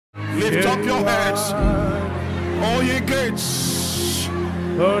Lift up your heads, all ye gates,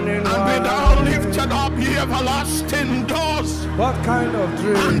 and be thou lifted up, ye everlasting doors. What kind of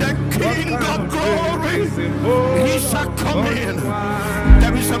dream? And the King of glory, he shall come in.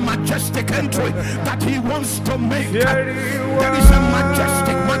 There is a majestic entry that he wants to make. There is a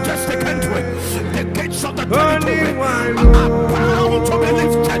majestic entry. The gates of the territory are bound to be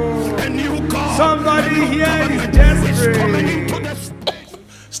lifted. A new God, somebody here is coming into the...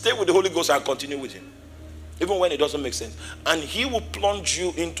 Stay with the Holy Ghost and continue with him, even when it doesn't make sense. And he will plunge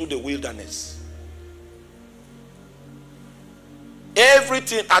you into the wilderness.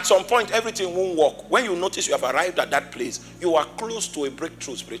 Everything, at some point, everything won't work. When you notice you have arrived at that place, you are close to a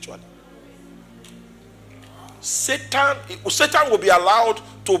breakthrough spiritually. Satan will be allowed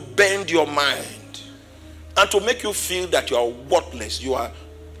to bend your mind and to make you feel that you are worthless, you are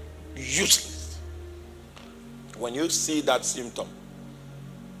useless. When you see that symptom,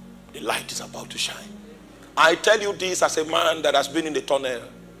 the light is about to shine. I tell you this as a man that has been in the tunnel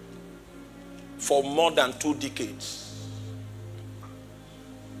for more than 2 decades.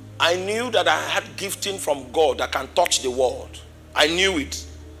 I knew that I had gifting from God that can touch the world. I knew it.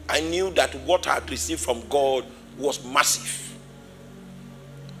 I knew that what I had received from God was massive.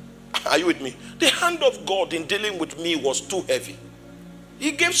 Are you with me? The hand of God in dealing with me was too heavy.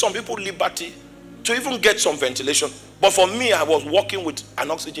 He gave some people liberty to even get some ventilation. But for me, I was working with an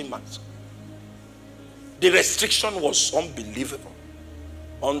oxygen mask. The restriction was unbelievable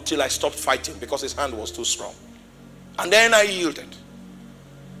until I stopped fighting because his hand was too strong. And then I yielded.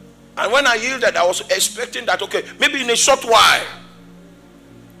 And when I yielded, I was expecting that, okay, maybe in a short while,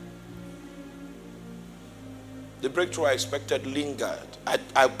 the breakthrough I expected lingered.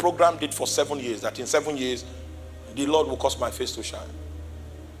 I programmed it for 7 years, that in 7 years, the Lord will cause my face to shine.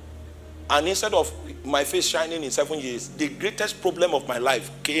 And instead of my face shining in 7 years, the greatest problem of my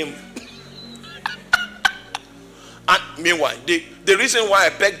life came. And meanwhile, the reason why I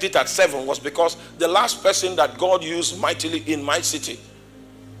pegged it at 7 was because the last person that God used mightily in my city,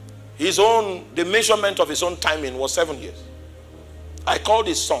 the measurement of his own timing was 7 years. I called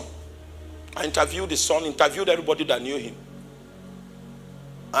his son. I interviewed his son, interviewed everybody that knew him.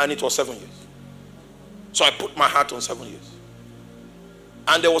 And it was 7 years. So I put my heart on 7 years.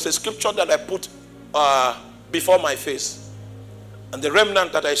 And there was a scripture that I put before my face. And the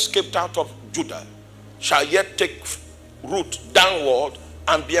remnant that I escaped out of Judah shall yet take root downward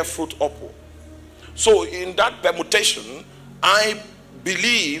and bear fruit upward. So in that permutation, I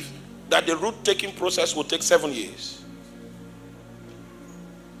believe that the root taking process will take 7 years.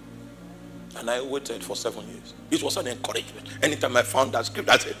 And I waited for 7 years. It was an encouragement. Anytime I found that script,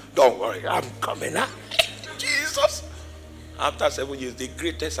 I said, don't worry, I'm coming out. Jesus. After 7 years, the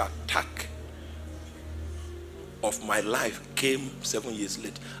greatest attack of my life came 7 years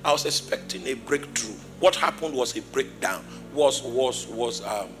later. I was expecting a breakthrough. What happened was a breakdown, was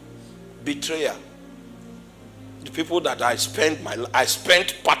betrayal. The people that I spent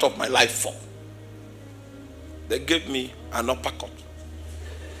part of my life for, they gave me an uppercut.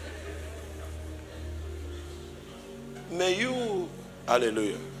 May you,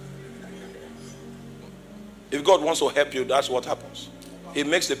 hallelujah. If God wants to help you, that's what happens. He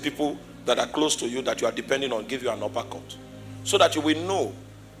makes the people that are close to you, that you are depending on, give you an uppercut, so that you will know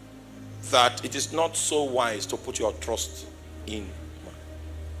that it is not so wise to put your trust in.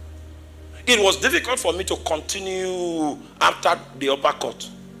 It was difficult for me to continue after the uppercut.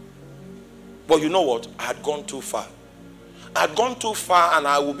 But you know what? I had gone too far. I had gone too far, and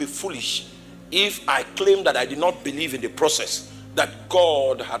I would be foolish if I claimed that I did not believe in the process, that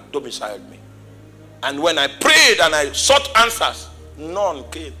God had domiciled me. And when I prayed and I sought answers, none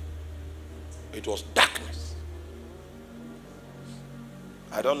came. It was darkness.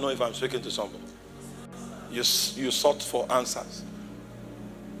 I don't know if I'm speaking to somebody. You sought for answers,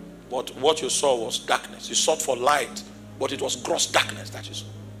 but what you saw was darkness. You sought for light, but it was gross darkness that you saw.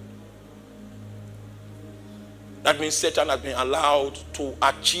 That means Satan has been allowed to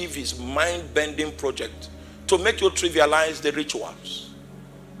achieve his mind-bending project to make you trivialize the rituals.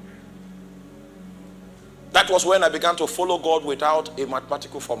 That was when I began to follow God without a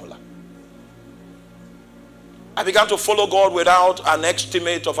mathematical formula. I began to follow God without an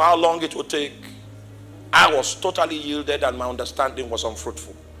estimate of how long it would take. I was totally yielded, and my understanding was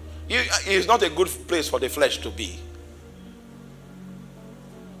unfruitful. It's not a good place for the flesh to be.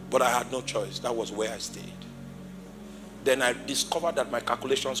 But I had no choice. That was where I stayed. Then I discovered that my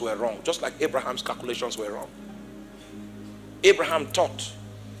calculations were wrong, just like Abraham's calculations were wrong. Abraham thought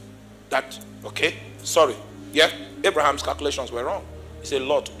that, Abraham's calculations were wrong. He said,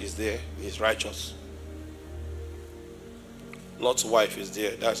 Lot is there, he's righteous. Lot's wife is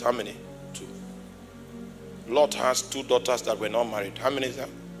there. That's how many? 2. Lot has 2 daughters that were not married. How many is that?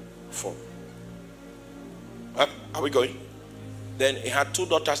 4. Huh? Are we going? Then he had 2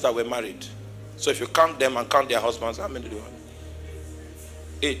 daughters that were married. So if you count them and count their husbands, how many do you have?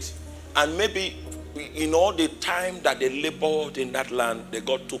 8. And maybe in all the time that they labored in that land, they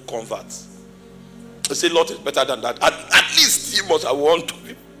got 2 converts. You see, Lot is better than that. At least he must have won to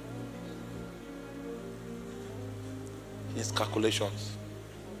him. His calculations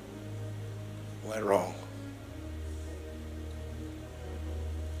were wrong.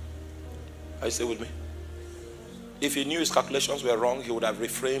 Are you still with me? If he knew his calculations were wrong, he would have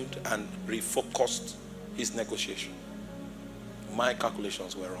reframed and refocused his negotiation. My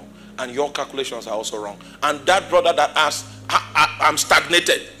calculations were wrong. And your calculations are also wrong. And that brother that asked, I'm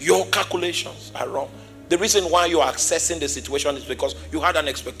stagnated. Your calculations are wrong. The reason why you are accessing the situation is because you had an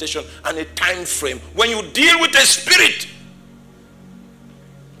expectation and a time frame. When you deal with a spirit,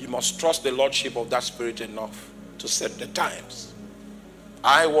 you must trust the lordship of that spirit enough to set the times.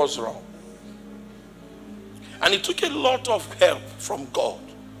 I was wrong. And it took a lot of help from God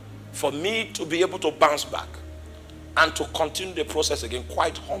for me to be able to bounce back and to continue the process again,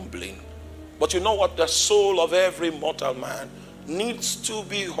 quite humbling. But you know what? The soul of every mortal man needs to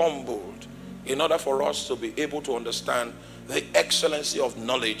be humbled in order for us to be able to understand the excellency of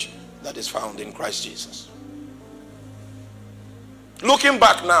knowledge that is found in Christ Jesus. Looking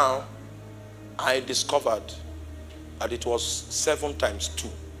back now, I discovered that it was 7 times 2.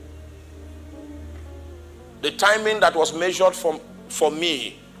 The timing that was measured for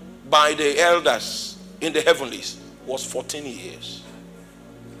me by the elders in the heavenlies was 14 years.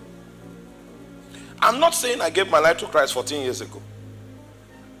 I'm not saying I gave my life to Christ 14 years ago.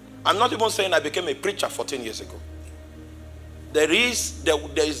 I'm not even saying I became a preacher 14 years ago. There is,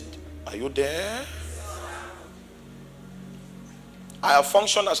 are you there? I have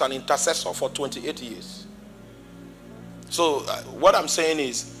functioned as an intercessor for 28 years. So what I'm saying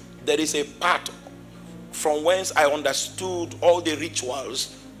is, there is a part from whence I understood all the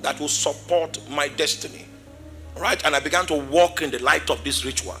rituals that will support my destiny. Right? And I began to walk in the light of these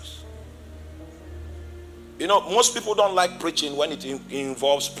rituals. You know, most people don't like preaching when it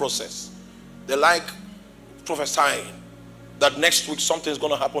involves process. They like prophesying that next week something's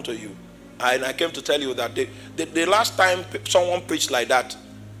going to happen to you. And I came to tell you that the last time someone preached like that,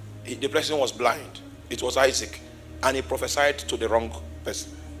 the person was blind. It was Isaac. And he prophesied to the wrong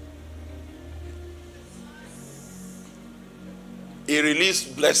person. He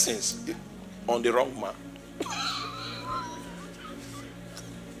released blessings on the wrong man.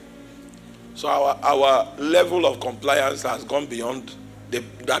 So our level of compliance has gone beyond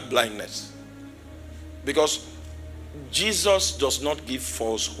that blindness. Because Jesus does not give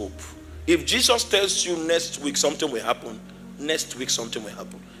false hope. If Jesus tells you next week something will happen, next week something will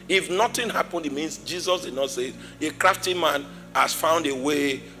happen. If nothing happened, it means Jesus did not say it. A crafty man has found a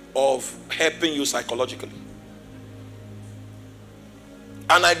way of helping you psychologically.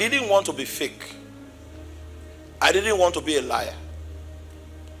 And I didn't want to be fake. I didn't want to be a liar.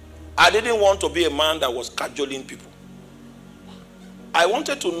 I didn't want to be a man that was cajoling people. I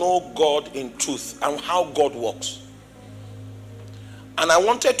wanted to know God in truth and how God works. And I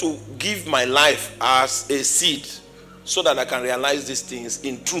wanted to give my life as a seed so that I can realize these things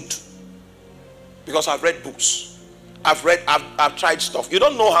in truth. Because I've read books. I've tried stuff. You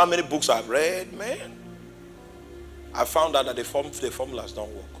don't know how many books I've read, man. I found out that the formulas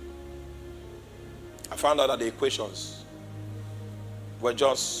don't work. I found out that the equations were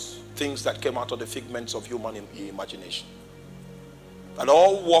just things that came out of the figments of human imagination. And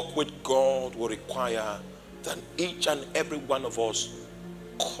all walk with God will require that each and every one of us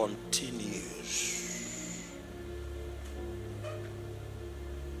continues.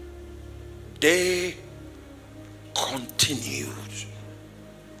 They continued.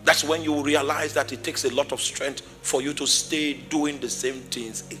 That's when you realize that it takes a lot of strength for you to stay doing the same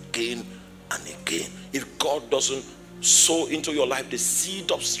things again and again. If God doesn't sow into your life the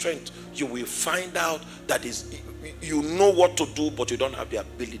seed of strength, you will find out that you know what to do, but you don't have the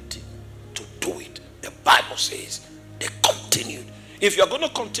ability to do it. The Bible says they continued. If you're going to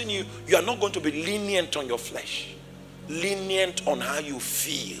continue, you are not going to be lenient on your flesh, lenient on how you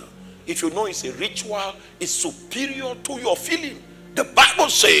feel. If you know it's a ritual, it's superior to your feeling. The Bible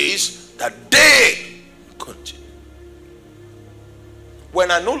says that they continue.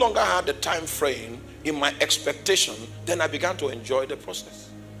 When I no longer had the time frame in my expectation, then I began to enjoy the process.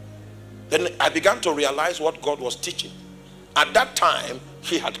 Then I began to realize what God was teaching. At that time,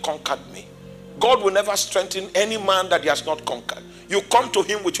 he had conquered me. God will never strengthen any man that he has not conquered. You come to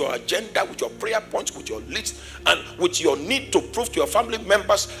him with your agenda, with your prayer points, with your list, and with your need to prove to your family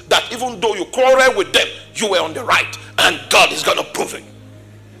members that even though you quarrel with them, you were on the right, and God is going to prove it.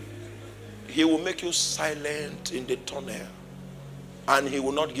 He will make you silent in the tunnel, and he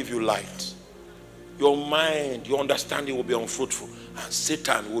will not give you light. Your mind, your understanding will be unfruitful, and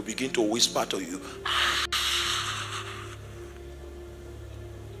Satan will begin to whisper to you.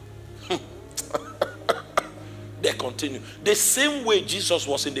 They continue. The same way Jesus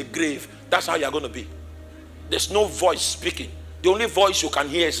was in the grave, that's how you're going to be. There's no voice speaking. The only voice you can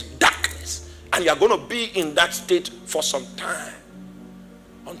hear is darkness. And you're going to be in that state for some time,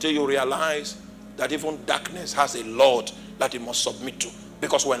 until you realize that even darkness has a Lord that it must submit to.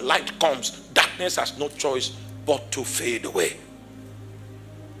 Because when light comes, darkness has no choice but to fade away.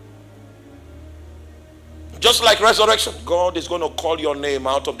 Just like resurrection, God is going to call your name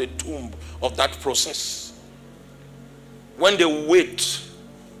out of the tomb of that process. When the weight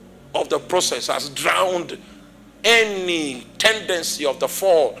of the process has drowned any tendency of the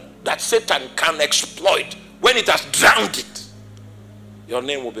fall that Satan can exploit, when it has drowned it, your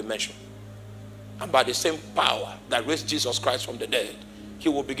name will be mentioned. And by the same power that raised Jesus Christ from the dead, he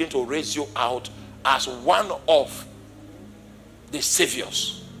will begin to raise you out as one of the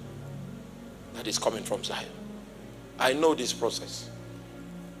saviors that is coming from Zion. I know this process.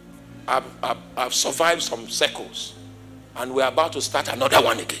 I've survived some circles, and we're about to start another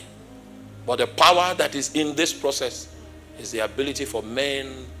one again. But the power that is in this process is the ability for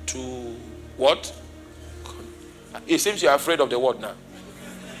men to what? It seems you're afraid of the word now.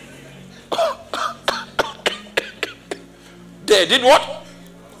 They did what?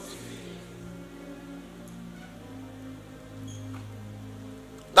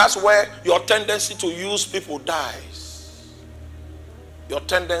 That's where your tendency to use people dies. Your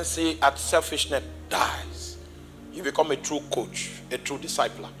tendency at selfishness dies. You become a true coach, a true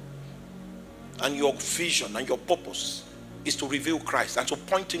discipler. And your vision and your purpose is to reveal Christ and to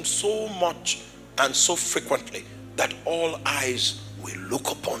point him so much and so frequently that all eyes will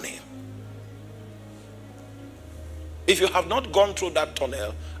look upon him. If you have not gone through that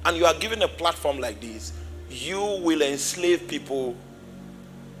tunnel and you are given a platform like this, you will enslave people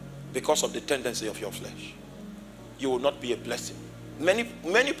because of the tendency of your flesh. You will not be a blessing.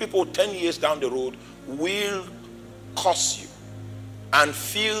 Many people 10 years down the road will curse you and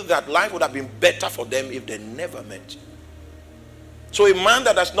feel that life would have been better for them if they never met you. So a man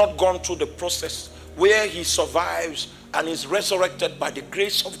that has not gone through the process where he survives and is resurrected by the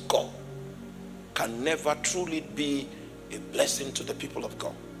grace of God can never truly be a blessing to the people of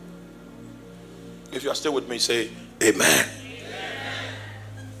God. If you are still with me, say amen.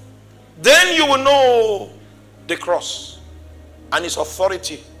 Then you will know the cross and its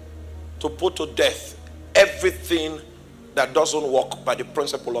authority to put to death everything that doesn't work by the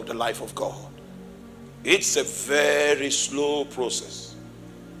principle of the life of God. It's a very slow process.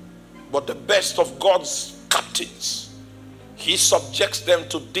 But the best of God's captains, he subjects them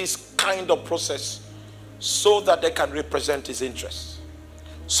to this kind of process so that they can represent his interests.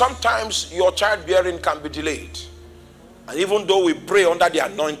 Sometimes your childbearing can be delayed. And even though we pray under the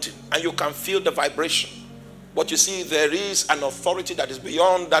anointing and you can feel the vibration, but you see there is an authority that is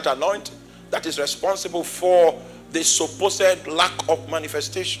beyond that anointing that is responsible for the supposed lack of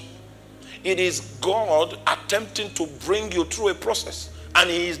manifestation. It is God attempting to bring you through a process, and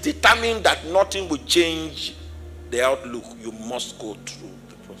he is determined that nothing will change the outlook. You must go through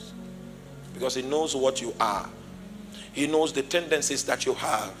the process because he knows what you are. He knows the tendencies that you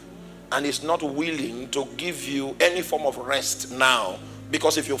have, and is not willing to give you any form of rest now,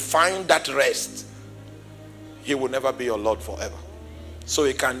 because if you find that rest, he will never be your Lord forever. So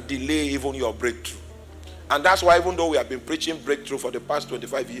he can delay even your breakthrough. And that's why even though we have been preaching breakthrough for the past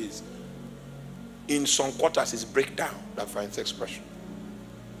 25 years, in some quarters it's breakdown that finds expression.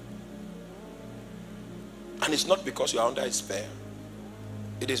 And it's not because you are under his spell.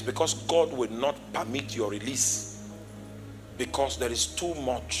 It is because God will not permit your release, because there is too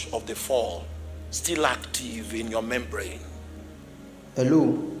much of the fall still active in your membrane.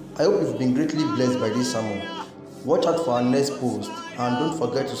 Hello, I hope you've been greatly blessed by this sermon. Watch out for our next post, and don't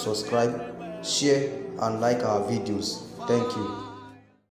forget to subscribe, share and like our videos. Thank you.